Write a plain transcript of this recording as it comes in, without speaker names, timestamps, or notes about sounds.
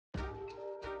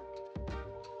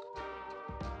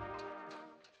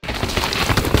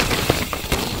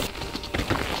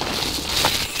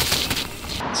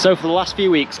So for the last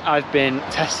few weeks, I've been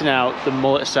testing out the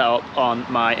Mullet setup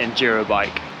on my enduro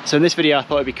bike. So in this video, I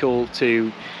thought it'd be cool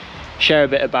to share a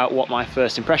bit about what my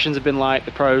first impressions have been like,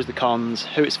 the pros, the cons,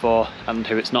 who it's for and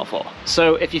who it's not for.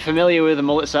 So if you're familiar with the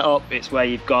Mullet setup, it's where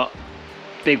you've got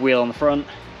big wheel on the front,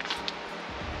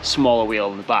 smaller wheel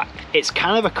on the back. It's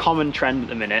kind of a common trend at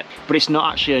the minute, but it's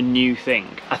not actually a new thing.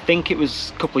 I think it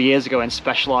was a couple of years ago when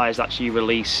Specialized actually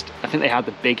released, I think they had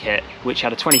the Big Hit, which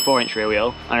had a 24-inch rear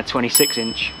wheel and a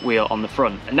 26-inch wheel on the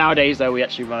front. And nowadays though, we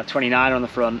actually run a 29 on the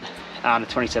front and a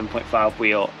 27.5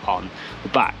 wheel on the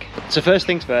back. So first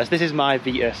things first, this is my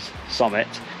Vitus Summit.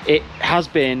 It has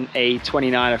been a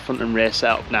 29er front and rear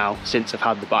setup now since I've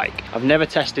had the bike. I've never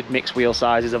tested mixed wheel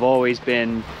sizes. I've always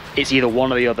been, it's either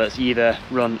one or the other. It's either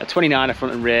run a 29er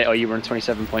front and rear or you run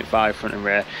 27.5 front and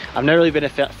rear. I've never really been a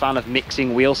fan of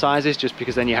mixing wheel sizes just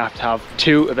because then you have to have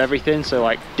two of everything. So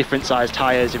like different size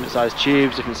tires, different size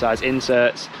tubes, different size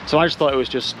inserts. So I just thought it was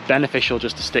just beneficial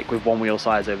just to stick with one wheel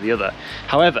size over the other.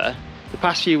 However, the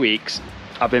past few weeks,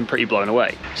 I've been pretty blown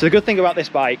away. So the good thing about this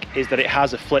bike is that it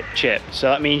has a flip chip. So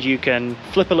that means you can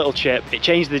flip a little chip, it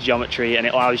changes the geometry and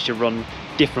it allows you to run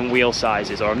different wheel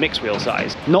sizes or a mixed wheel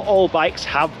size. Not all bikes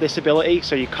have this ability,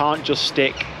 so you can't just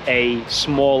stick a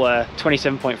smaller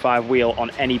 27.5 wheel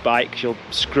on any bike because you'll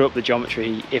screw up the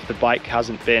geometry if the bike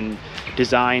hasn't been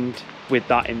designed with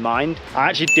that in mind. I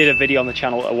actually did a video on the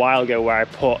channel a while ago where I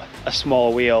put a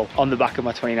small wheel on the back of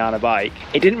my 29er bike.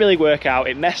 It didn't really work out,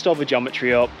 it messed all the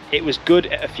geometry up. It was good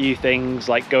at a few things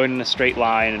like going in a straight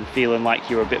line and feeling like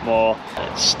you were a bit more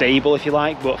stable if you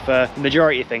like, but for the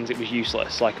majority of things it was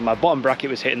useless. Like my bottom bracket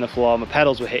was hitting the floor, my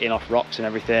pedals were hitting off rocks and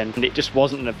everything, and it just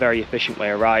wasn't a very efficient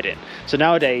way of riding. So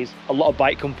nowadays a lot of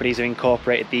bike companies have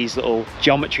incorporated these little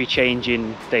geometry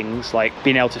changing things like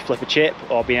being able to flip a chip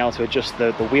or being able to adjust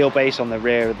the wheelbase on the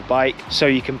rear of the bike so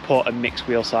you can put a mixed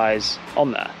wheel size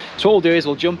on there. So what we'll do is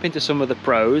we'll jump into some of the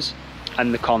pros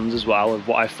and the cons as well of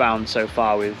what I've found so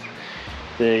far with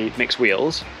the mixed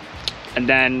wheels, and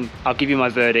then I'll give you my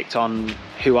verdict on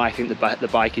who I think the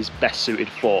bike is best suited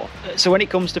for. So when it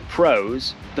comes to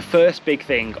pros, the first big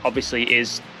thing obviously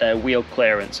is wheel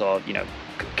clearance, or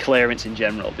clearance in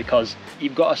general, because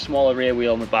you've got a smaller rear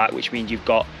wheel on the back, which means you've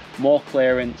got more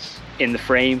clearance in the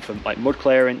frame from like mud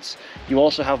clearance. You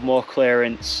also have more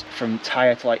clearance from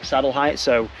tire to like saddle height.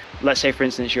 So let's say for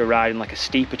instance you're riding like a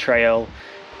steeper trail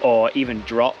or even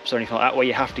drops or anything like that where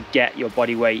you have to get your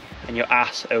body weight and your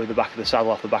ass over the back of the saddle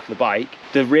off the back of the bike.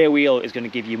 The rear wheel is going to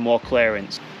give you more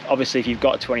clearance. Obviously if you've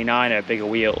got a 29er, bigger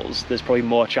wheels, there's probably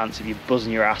more chance of you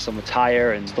buzzing your ass on the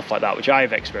tire and stuff like that, which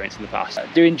I've experienced in the past.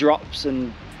 Doing drops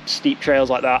and steep trails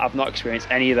like that, I've not experienced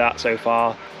any of that so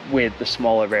far with the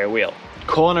smaller rear wheel.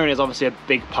 Cornering is obviously a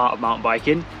big part of mountain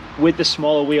biking. With the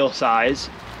smaller wheel size,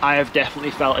 I have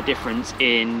definitely felt a difference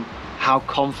in how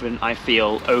confident I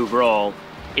feel overall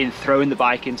in throwing the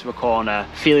bike into a corner,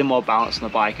 feeling more balanced on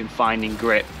the bike and finding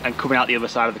grip and coming out the other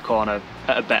side of the corner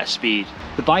at a better speed.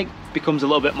 The bike becomes a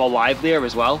little bit more livelier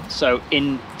as well. So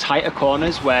in tighter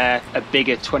corners where a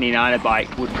bigger 29er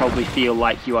bike would probably feel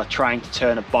like you are trying to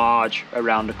turn a barge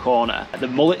around a corner, the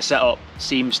Mullet setup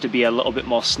seems to be a little bit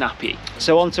more snappy.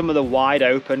 So on some of the wide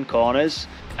open corners,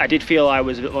 I did feel I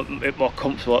was a bit more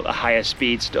comfortable at the higher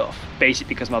speed stuff,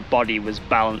 basically because my body was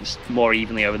balanced more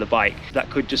evenly over the bike.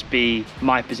 That could just be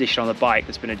my position on the bike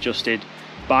that's been adjusted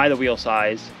by the wheel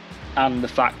size and the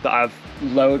fact that I've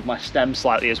lowered my stem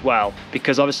slightly as well,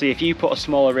 because obviously if you put a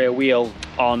smaller rear wheel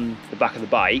on the back of the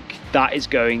bike, that is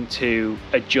going to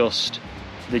adjust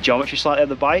the geometry slightly of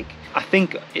the bike. I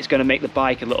think it's going to make the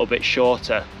bike a little bit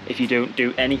shorter if you don't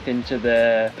do anything to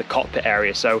the cockpit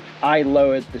area. So I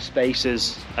lowered the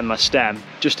spacers and my stem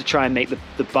just to try and make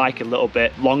the bike a little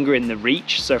bit longer in the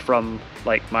reach, so from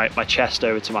like my chest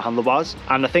over to my handlebars,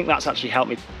 and I think that's actually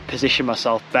helped me position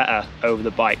myself better over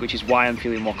the bike, which is why I'm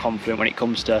feeling more confident when it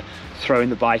comes to throwing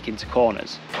the bike into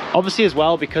corners. Obviously as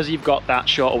well, because you've got that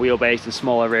shorter wheelbase and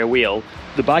smaller rear wheel,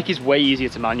 the bike is way easier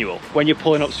to manual. When you're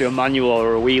pulling up to do a manual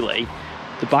or a wheelie,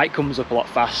 the bike comes up a lot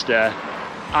faster.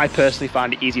 I personally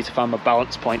find it easier to find my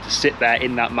balance point to sit there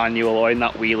in that manual or in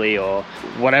that wheelie or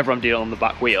whatever I'm doing on the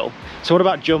back wheel. So what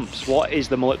about jumps? What is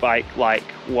the Mullet bike like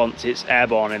once it's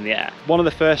airborne in the air? One of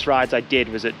the first rides I did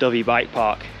was at Dovey Bike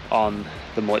Park on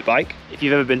the Mullet bike. If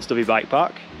you've ever been to Dovey Bike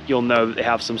Park, you'll know that they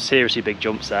have some seriously big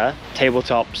jumps there.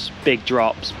 Tabletops, big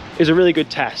drops. It was a really good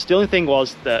test. The only thing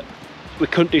was that we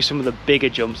couldn't do some of the bigger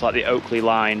jumps like the Oakley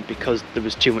line because there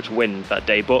was too much wind that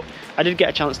day, but I did get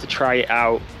a chance to try it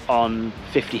out on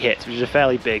 50 hits, which is a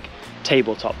fairly big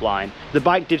tabletop line. The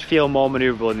bike did feel more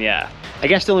maneuverable in the air. I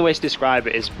guess the only way to describe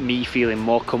it is me feeling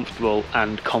more comfortable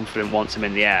and confident once I'm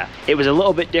in the air. It was a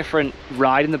little bit different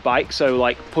riding the bike, so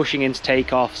like pushing into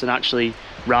takeoffs and actually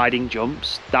riding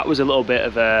jumps. That was a little bit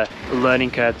of a learning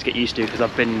curve to get used to, because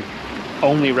I've been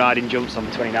only riding jumps on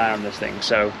the 29 on this thing,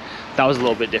 so that was a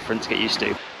little bit different to get used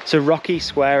to. So rocky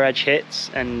square edge hits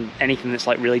and anything that's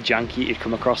like really janky you'd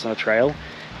come across on a trail.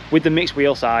 With the mixed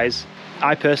wheel size,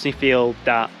 I personally feel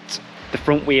that the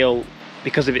front wheel,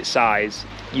 because of its size,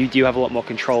 you do have a lot more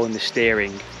control in the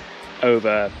steering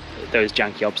over those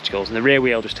janky obstacles, and the rear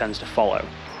wheel just tends to follow.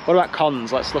 What about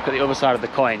cons? Let's look at the other side of the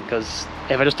coin, because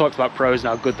if I just talked about pros and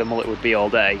how good the Mullet would be all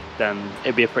day, then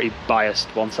it'd be a pretty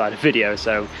biased one-sided video.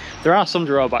 So there are some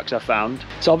drawbacks I've found.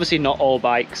 So obviously not all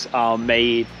bikes are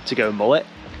made to go Mullet.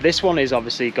 This one is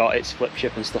obviously got its flip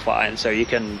chip and stuff like that, and so you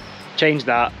can change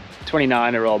that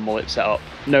 29er or Mullet setup,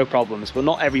 no problems, but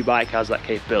not every bike has that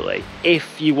capability.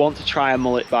 If you want to try a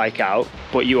Mullet bike out,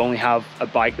 but you only have a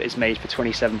bike that is made for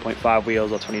 27.5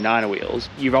 wheels or 29er wheels,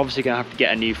 you're obviously going to have to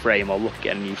get a new frame or look at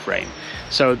getting a new frame.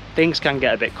 So things can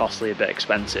get a bit costly, a bit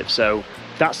expensive. So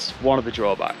that's one of the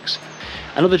drawbacks.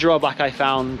 Another drawback I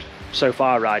found so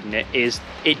far riding it is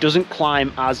it doesn't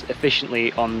climb as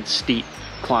efficiently on steep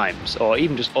climbs, or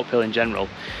even just uphill in general.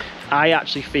 I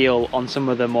actually feel on some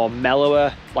of the more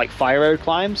mellower, like fire road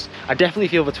climbs, I definitely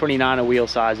feel the 29er wheel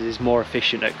size is more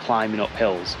efficient at climbing up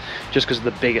hills, just because of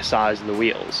the bigger size of the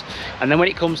wheels. And then when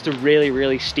it comes to really,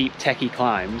 really steep techie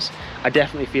climbs, I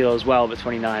definitely feel as well the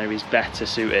 29er is better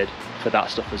suited for that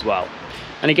stuff as well.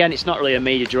 And again, it's not really a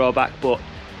major drawback, but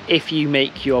if you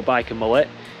make your bike a Mullet,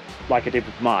 like I did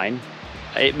with mine,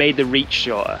 it made the reach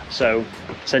shorter. So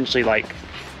essentially like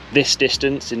this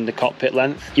distance in the cockpit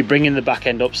length, you're bringing the back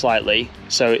end up slightly,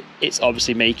 so it's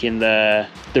obviously making the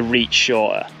reach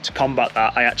shorter. To combat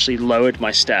that, I actually lowered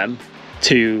my stem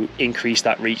to increase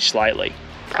that reach slightly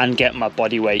and get my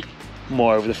body weight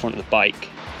more over the front of the bike.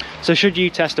 So should you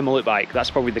test a Mullet bike?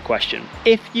 That's probably the question.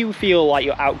 If you feel like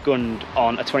you're outgunned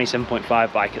on a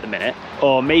 27.5 bike at the minute,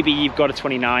 or maybe you've got a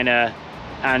 29er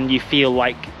and you feel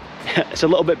like it's a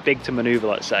little bit big to maneuver,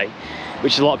 let's say,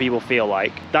 which a lot of people feel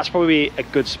like, that's probably a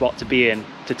good spot to be in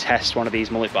to test one of these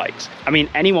Mullet bikes. I mean,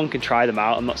 anyone can try them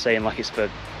out. I'm not saying like it's for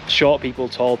short people,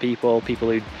 tall people,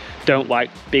 people who don't like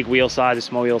big wheel sizes,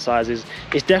 small wheel sizes.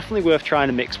 It's definitely worth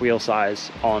trying a mixed wheel size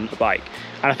on a bike.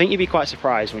 And I think you'd be quite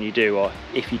surprised when you do, or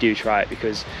if you do try it,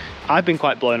 because I've been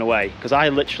quite blown away, because I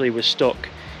literally was stuck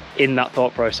in that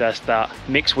thought process that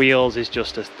mixed wheels is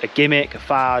just a gimmick, a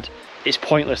fad. It's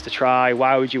pointless to try.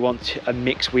 Why would you want a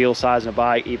mixed wheel size on a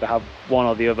bike, either have one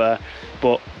or the other?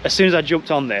 But as soon as I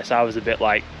jumped on this, I was a bit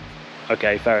like,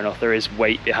 okay, fair enough, there is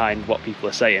weight behind what people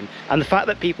are saying. And the fact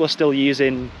that people are still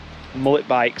using Mullet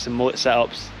bikes and Mullet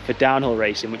setups for downhill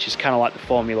racing, which is kind of like the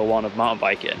Formula One of mountain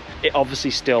biking, it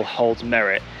obviously still holds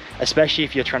merit, especially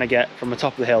if you're trying to get from the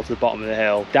top of the hill to the bottom of the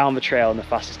hill, down the trail in the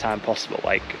fastest time possible.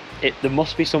 Like, there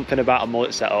must be something about a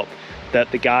Mullet setup that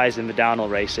the guys in the downhill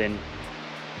racing,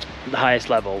 the highest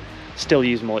level, still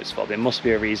use Mullets for. There must be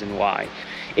a reason why.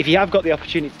 If you have got the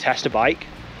opportunity to test a bike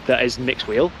that is mixed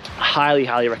wheel, I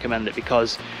highly recommend it,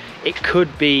 because it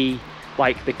could be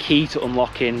like the key to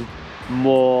unlocking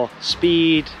more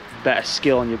speed, better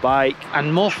skill on your bike,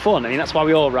 and more fun. I mean, that's why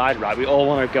we all ride, right? We all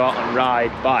want to go out and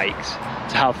ride bikes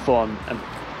to have fun, and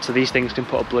so these things can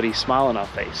put a bloody smile on our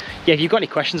face. Yeah, if you've got any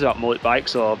questions about Mullet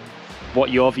bikes, or what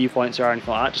your viewpoints are or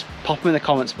anything like that, just pop them in the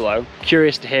comments below.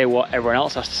 Curious to hear what everyone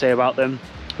else has to say about them,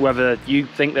 whether you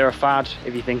think they're a fad,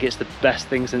 if you think it's the best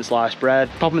thing since sliced bread.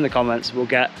 Pop them in the comments, we'll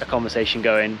get a conversation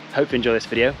going. Hope you enjoy this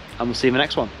video, and we'll see you in the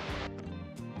next one.